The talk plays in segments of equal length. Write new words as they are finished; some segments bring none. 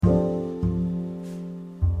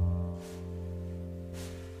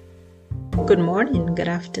Good morning, good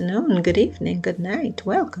afternoon, good evening, good night.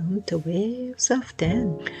 Welcome to Waves of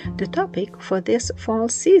 10. The topic for this fall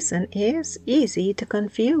season is easy to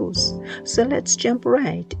confuse. So let's jump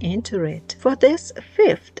right into it. For this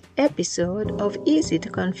fifth episode of Easy to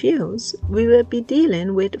Confuse, we will be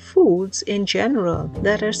dealing with foods in general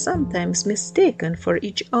that are sometimes mistaken for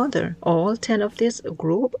each other. All 10 of this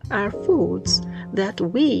group are foods that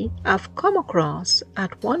we have come across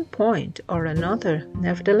at one point or another.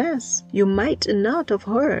 Nevertheless, you might not have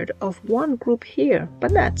heard of one group here,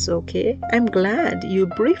 but that's okay. I'm glad you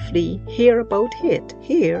briefly hear about it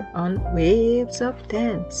here on Waves of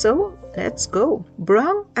 10. So let's go.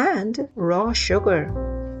 Brown and raw sugar.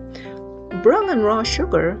 Brown and raw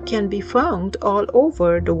sugar can be found all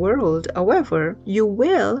over the world. However, you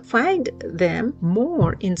will find them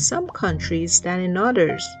more in some countries than in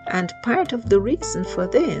others. And part of the reason for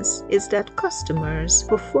this is that customers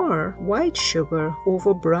prefer white sugar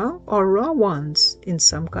over brown or raw ones in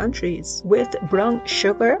some countries. With brown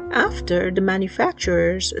sugar, after the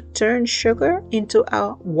manufacturers turn sugar into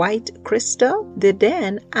a white crystal, they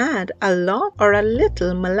then add a lot or a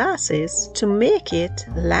little molasses to make it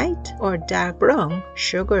light or dark brown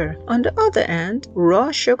sugar. On the other hand,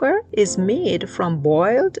 raw sugar is made from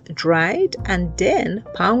boiled, dried, and then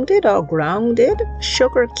pounded or grounded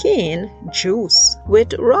sugar cane juice.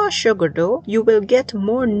 With raw sugar though, you will get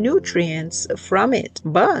more nutrients from it,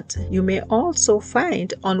 but you may also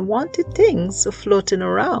find unwanted things floating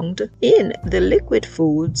around in the liquid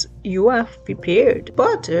foods you have prepared.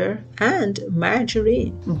 Butter and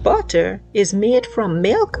margarine. Butter is made from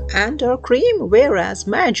milk and or cream, whereas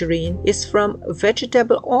margarine is from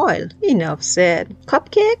vegetable oil. Enough said.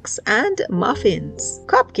 Cupcakes and muffins.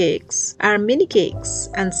 Cupcakes are mini cakes,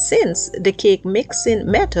 and since the cake mixing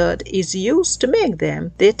method is used to make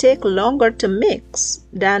them, they take longer to mix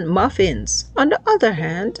than muffins. On the other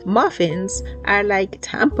hand, muffins are like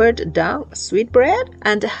tampered down sweetbread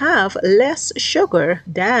and have less sugar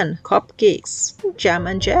than cupcakes. Jam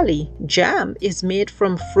and jelly. Jam is made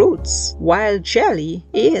from fruits, while jelly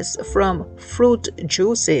is from fruit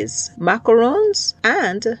juices. Macarons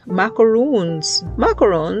and macaroons.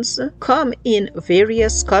 Macarons come in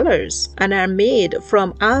various colors and are made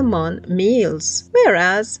from almond meals,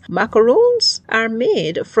 whereas macaroons are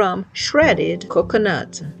made from shredded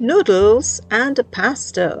coconut. Noodles and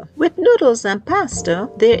pasta. With noodles and pasta,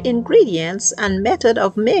 their ingredients and method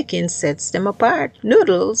of making sets them apart.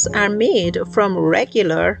 Noodles are made from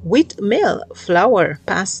regular wheatmeal flour.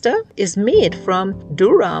 Pasta is made from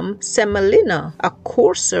durum semolina, a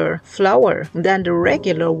coarser flour than the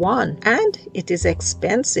regular one, and it is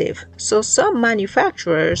expensive. So some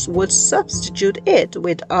manufacturers would substitute it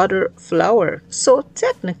with other flour. So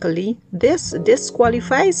technically, this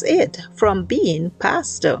disqualifies it from being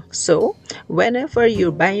pasta. So whenever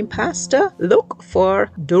you're buying pasta, look for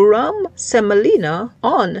durum semolina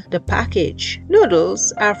on the package.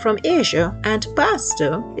 Noodles are from Asia and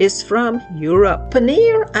pasta is from Europe.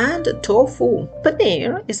 Paneer and tofu.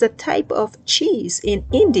 Paneer is a type of cheese in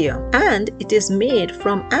India, and it is made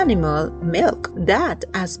from animal milk that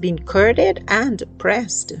has been curded and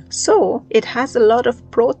pressed. So it has a lot of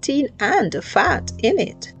protein and fat in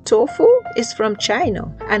it. Tofu is from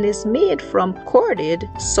China and is made from curded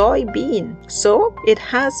soybean, so it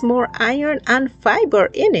has more iron and fiber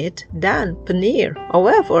in it than paneer.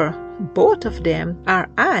 However, both of them are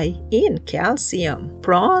high in calcium.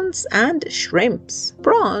 Prawns and shrimps.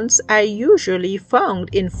 Prawns are usually found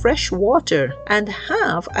in fresh water and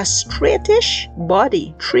have a straightish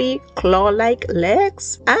body, 3 claw-like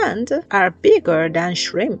legs, and are bigger than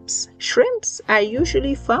shrimps. Shrimps are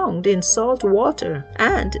usually found in salt water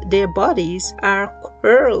and their bodies are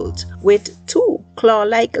curled with 2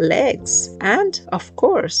 claw-like legs and, of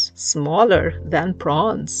course, smaller than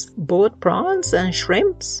prawns. Both prawns and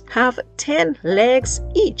shrimps have 10 legs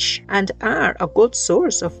each and are a good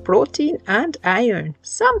source of protein and iron.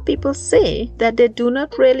 Some people say that they do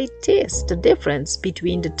not really taste the difference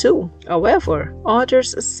between the two. However,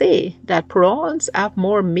 others say that prawns have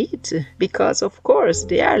more meat because, of course,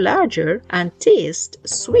 they are larger and taste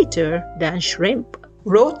sweeter than shrimp.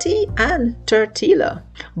 Roti and tortilla.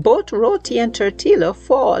 Both roti and tortilla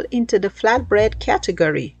fall into the flatbread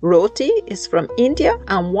category. Roti is from India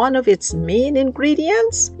and one of its main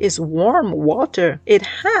ingredients is warm water. It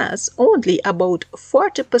has only about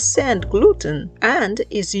 40% gluten and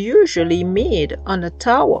is usually made on a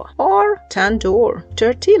tawa or tandoor.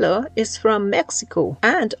 Tortilla is from Mexico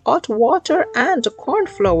and hot water and corn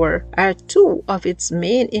flour are 2 of its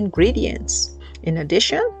main ingredients. In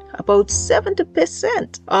addition, about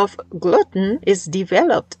 70% of gluten is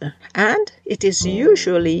developed, and it is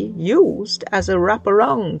usually used as a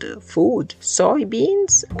wraparound food.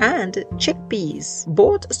 Soybeans and chickpeas.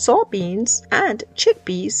 Both soybeans and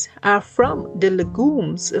chickpeas are from the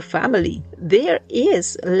legumes family. There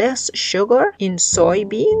is less sugar in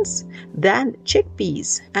soybeans than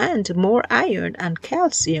chickpeas, and more iron and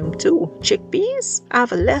calcium too. Chickpeas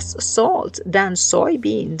have less salt than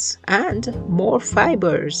soybeans and more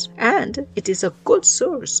fibers, and it is a good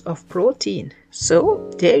source of protein. So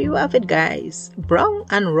there you have it, guys. Brown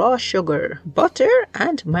and raw sugar, butter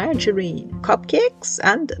and margarine, cupcakes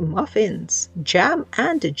and muffins, jam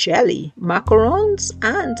and jelly, macarons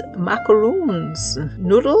and macaroons,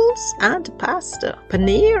 noodles and pasta,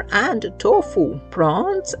 paneer and tofu,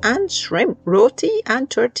 prawns and shrimp, roti and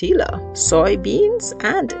tortilla, soybeans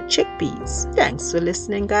and chickpeas. Thanks for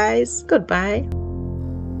listening, guys. Goodbye.